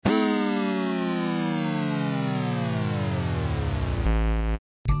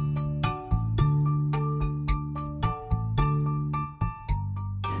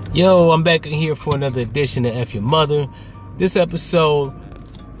Yo, I'm back in here for another edition of F Your Mother. This episode,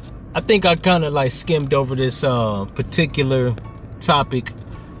 I think I kind of like skimmed over this particular topic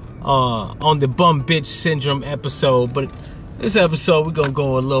on the bum bitch syndrome episode, but this episode we're gonna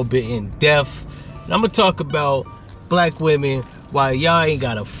go a little bit in depth. And I'm gonna talk about black women, why y'all ain't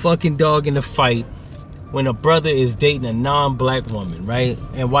got a fucking dog in the fight when a brother is dating a non-black woman, right?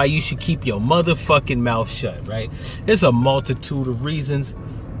 And why you should keep your motherfucking mouth shut, right? There's a multitude of reasons.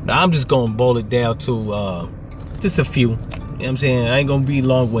 Now, I'm just gonna boil it down to just a few. You know what I'm saying? I ain't gonna be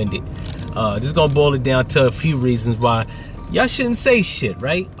long-winded. Just gonna boil it down to a few reasons why y'all shouldn't say shit,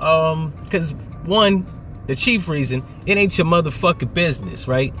 right? Because one, the chief reason, it ain't your motherfucking business,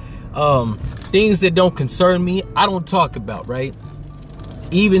 right? Things that don't concern me, I don't talk about, right?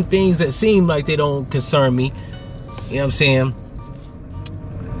 Even things that seem like they don't concern me, you know what I'm saying,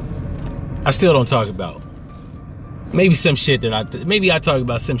 I still don't talk about. Maybe some shit that maybe I talk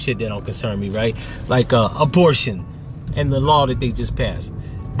about some shit that don't concern me, right? Like abortion and the law that they just passed.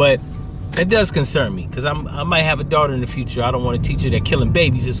 But that does concern me because I might have a daughter in the future. I don't want to teach her that killing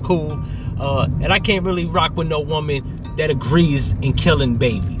babies is cool. And I can't really rock with no woman that agrees in killing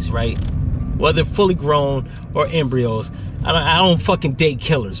babies, right? Whether fully grown or embryos. I don't fucking date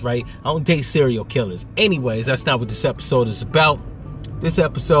killers, right? I don't date serial killers. Anyways, that's not what this episode is about. This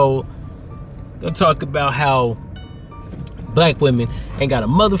episode, I'm gonna talk about how black women ain't got a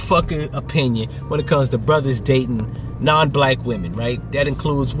motherfucking opinion when it comes to brothers dating non-black women, right? That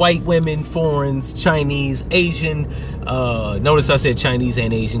includes white women, foreigners, Chinese, Asian. Notice I said Chinese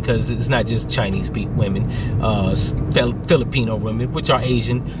and Asian because it's not just Chinese women. It's Filipino women, which are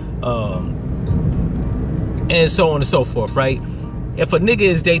Asian. And so on and so forth, right? If a nigga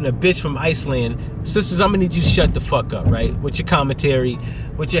is dating a bitch from Iceland, sisters, I'm gonna need you to shut the fuck up, right? With your commentary,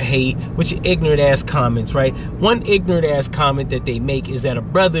 with your hate, with your ignorant ass comments, right? One ignorant ass comment that they make is that a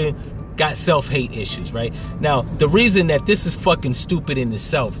brother got self-hate issues, right? Now, the reason that this is fucking stupid in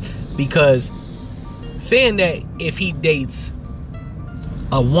itself, because saying that if he dates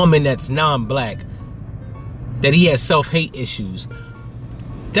a woman that's non-black, that he has self-hate issues,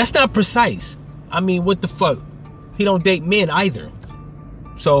 that's not precise. I mean, what the fuck? He don't date men either.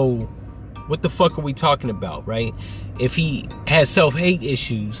 So, what the fuck are we talking about, right? If he has self-hate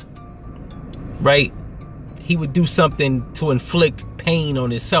issues, right, he would do something to inflict pain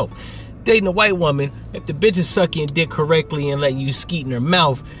on himself. Dating a white woman, if the bitch is sucking your dick correctly and letting you skeet in her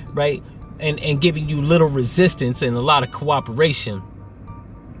mouth, right, and giving you little resistance and a lot of cooperation,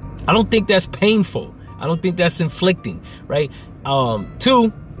 I don't think that's painful. I don't think that's inflicting, right?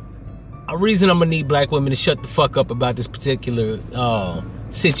 Two, a reason I'm gonna need black women to shut the fuck up about this particular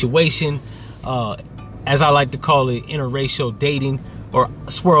situation, as I like to call it, interracial dating or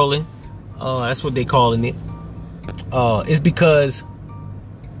swirling, that's what they calling it, is because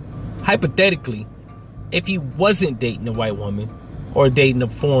hypothetically, if he wasn't dating a white woman or dating a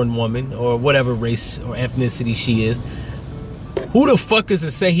foreign woman or whatever race or ethnicity she is, who the fuck is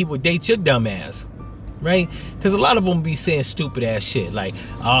to say he would date your dumb ass? Right? Because a lot of them be saying stupid ass shit like,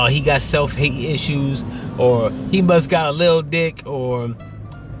 oh, he got self-hate issues, or he must got a little dick, or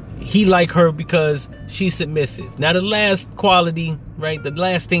he like her because she's submissive. Now the last quality, right, the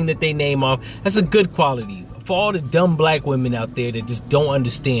last thing that they name off, that's a good quality. For all the dumb black women out there that just don't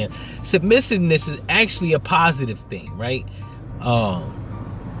understand, submissiveness is actually a positive thing, right?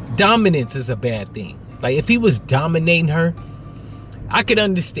 Dominance is a bad thing. Like if he was dominating her, I could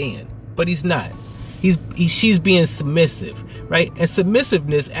understand, but he's not. She's being submissive, right? And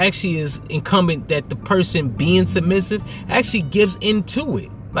submissiveness actually is incumbent that the person being submissive actually gives into it.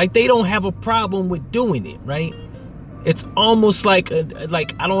 Like they don't have a problem with doing it, right? It's almost like I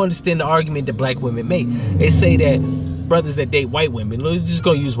don't understand the argument that black women make. They say that brothers that date white women, let's just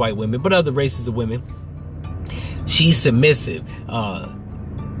go use white women, but other races of women, she's submissive.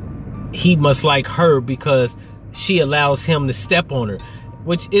 He must like her because she allows him to step on her,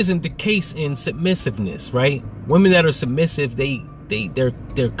 which isn't the case in submissiveness, right? Women that are submissive,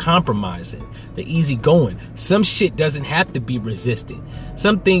 they're compromising, they're easygoing. Some shit doesn't have to be resistant.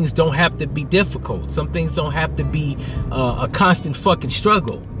 Some things don't have to be difficult. Some things don't have to be a constant fucking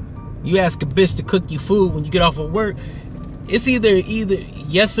struggle. You ask a bitch to cook you food when you get off of work, it's either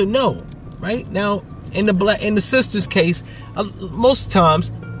yes or no, right? Now in the sister's case, most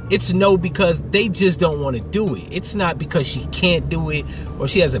times it's no because they just don't want to do it. It's not because she can't do it or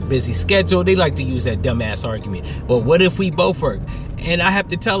she has a busy schedule. They like to use that dumbass argument. Well, what if we both work? And I have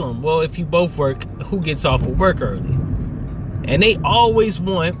to tell them, well, if you both work, who gets off of work early? And they always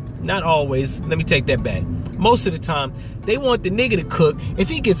want, not always, let me take that back. Most of the time, they want the nigga to cook if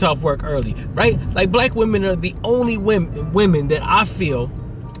he gets off work early, right? Like black women are the only women that I feel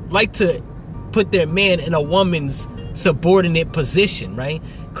like to put their man in a woman's subordinate position, right?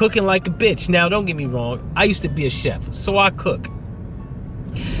 Cooking like a bitch. Now, don't get me wrong. I used to be a chef, so I cook.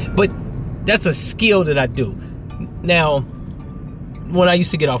 But that's a skill that I do. Now, when I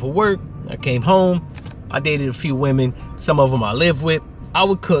used to get off of work, I came home, I dated a few women, some of them I lived with. I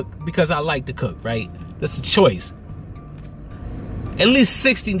would cook because I like to cook, right? That's a choice. At least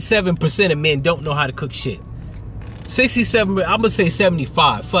 67% of men don't know how to cook shit. 67, I'm gonna say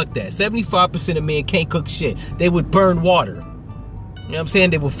 75, fuck that. 75% of men can't cook shit. They would burn water. You know what I'm saying?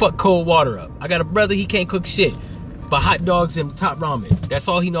 They would fuck cold water up. I got a brother, he can't cook shit but hot dogs and top ramen. That's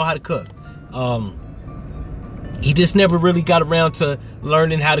all he know how to cook. He just never really got around to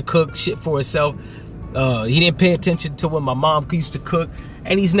learning how to cook shit for himself. He didn't pay attention to when my mom used to cook,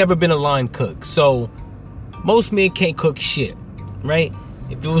 and he's never been a line cook. So most men can't cook shit, right?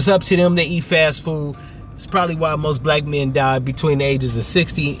 If it was up to them, they eat fast food. It's probably why most black men die between the ages of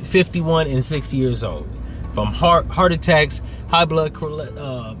 51 and 60 years old. From heart attacks, high blood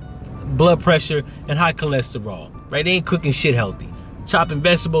pressure, and high cholesterol, right? They ain't cooking shit healthy. Chopping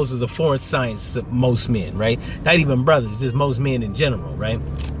vegetables is a foreign science to most men, right? Not even brothers, just most men in general, right?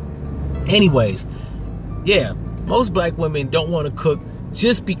 Anyways, yeah, most black women don't want to cook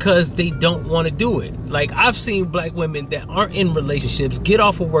just because they don't want to do it. Like, I've seen black women that aren't in relationships get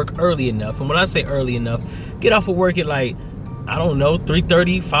off of work early enough. And when I say early enough, get off of work at like, I don't know,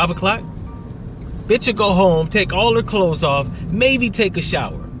 3:30, 5 o'clock. Bitch will go home, take all her clothes off, maybe take a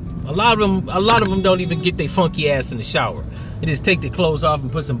shower. A lot of them don't even get their funky ass in the shower. They just take their clothes off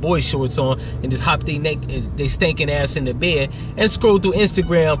and put some boy shorts on and just hop they stinking ass in the bed and scroll through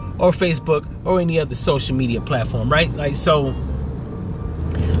Instagram or Facebook or any other social media platform, right? Like, so,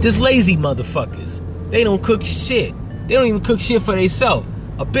 just lazy motherfuckers. They don't cook shit. They don't even cook shit for themselves.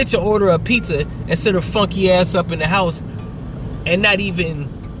 A bitch will order a pizza and sit her funky ass up in the house and not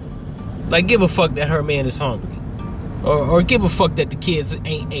even, like, give a fuck that her man is hungry. Or give a fuck that the kids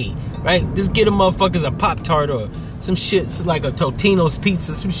ain't ate, right? Just get them motherfuckers a Pop-Tart or some shit like a Totino's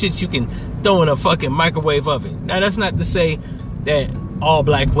pizza, some shit you can throw in a fucking microwave oven. Now, that's not to say that all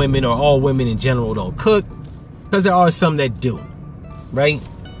black women or all women in general don't cook, because there are some that do, right?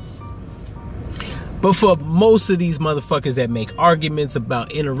 But for most of these motherfuckers that make arguments about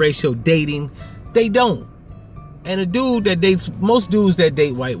interracial dating, they don't. And most dudes that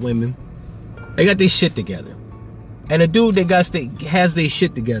date white women, they got their shit together. And a dude that has their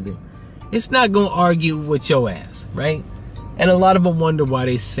shit together, it's not gonna argue with your ass, right? And a lot of them wonder why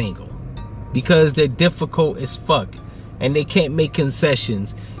they're single, because they're difficult as fuck and they can't make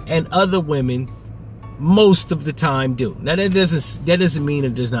concessions, and other women most of the time do. Now, that doesn't mean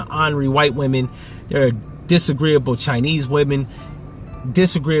that there's not ornery white women. There are disagreeable Chinese women,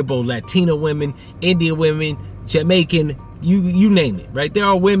 disagreeable Latino women, Indian women, Jamaican, you name it, right? There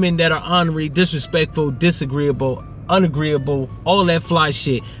are women that are ornery, disrespectful, disagreeable, unagreeable, all that fly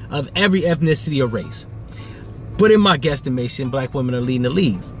shit of every ethnicity or race. But in my guesstimation, black women are leading the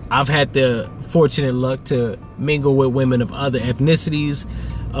lead. I've had the fortunate luck to mingle with women of other ethnicities.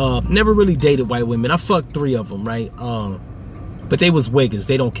 Never really dated white women. I fucked 3 of them, right? But they was wiggers.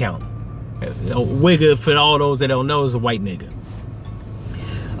 They don't count. A wigger, for all those that don't know, is a white nigga.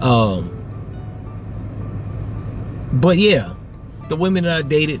 But yeah, the women that I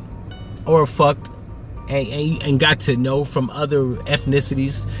dated or fucked and got to know from other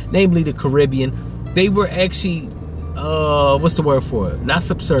ethnicities, namely the Caribbean, they were actually, what's the word for it? Not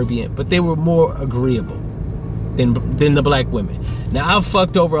subservient, but they were more agreeable than the black women. Now, I've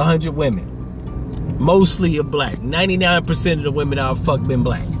fucked over 100 women, mostly of black. 99% of the women I've fucked been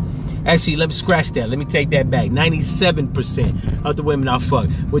black. Actually, let me scratch that. Let me take that back. 97% of the women I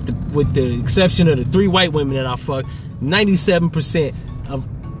fucked, with the exception of the 3 white women that I fucked, 97% of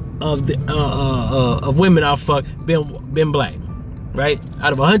women I fucked been black, right?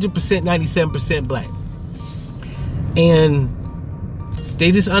 Out of 100%, 97% black, and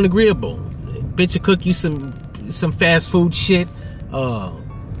they just unagreeable. Bitch will cook you some fast food shit,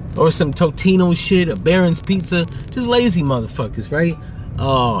 or some Totino shit, a Barron's pizza. Just lazy motherfuckers, right?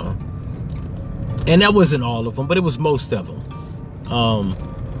 And that wasn't all of them, but it was most of them.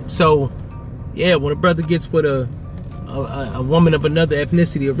 So yeah, when a brother gets with a woman of another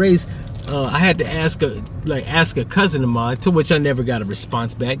ethnicity or race, I had to ask a cousin of mine, to which I never got a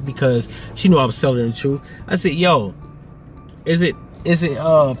response back because she knew I was telling the truth. I said, yo, is it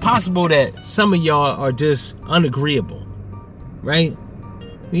possible that some of y'all are just unagreeable, right?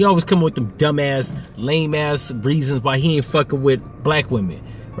 We always come with them dumbass, lame ass reasons why he ain't fucking with black women,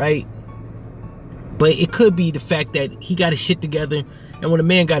 right? But it could be the fact that he got his shit together, and when a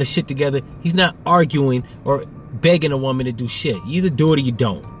man got his shit together, he's not arguing or begging a woman to do shit. You either do it or you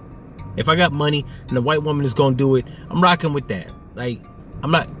don't. If I got money and a white woman is gonna do it, I'm rocking with that. Like,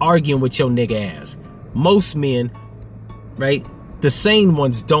 I'm not arguing with your nigga ass. Most men, right, the sane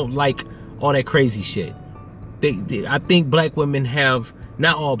ones don't like all that crazy shit. I think black women have,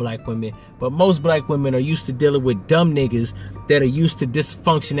 not all black women, but most black women are used to dealing with dumb niggas that are used to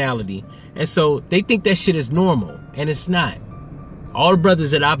dysfunctionality. And so they think that shit is normal, and it's not. All the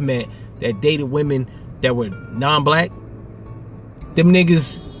brothers that I've met that dated women that were non-black, them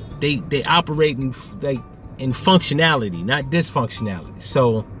niggas, they operate in functionality, not dysfunctionality.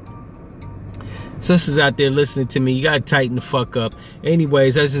 So sisters out there listening to me, you gotta tighten the fuck up.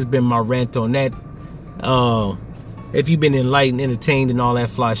 Anyways, that's just been my rant on that. If you've been enlightened, entertained, and all that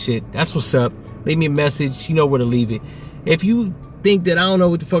fly shit, that's what's up. Leave me a message. You know where to leave it. If you think that I don't know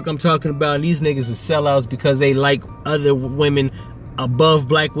what the fuck I'm talking about and these niggas are sellouts because they like other women above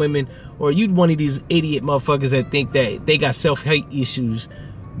black women, or you one of these idiot motherfuckers that think that they got self-hate issues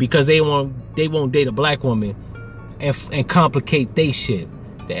because they won't date a black woman and complicate they shit,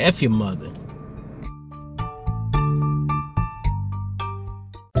 the F your mother.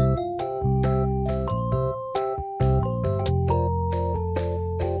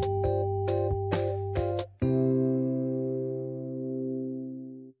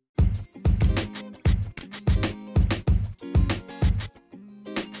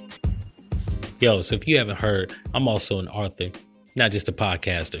 Yo, so if you haven't heard, I'm also an author, not just a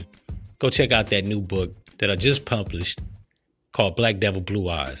podcaster. Go check out that new book that I just published called Black Devil Blue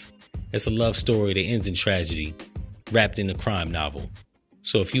Eyes. It's a love story that ends in tragedy, wrapped in a crime novel.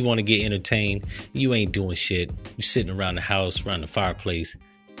 So if you want to get entertained, you ain't doing shit. You sitting around the house, around the fireplace,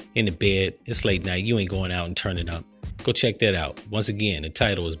 in the bed. It's late night. You ain't going out and turning up. Go check that out. Once again, the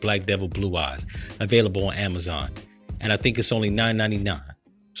title is Black Devil Blue Eyes, available on Amazon. And I think it's only $9.99.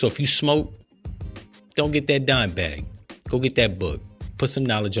 So if you smoke, don't get that dime bag. Go get that book. Put some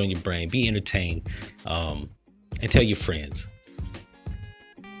knowledge on your brain. Be entertained. And tell your friends.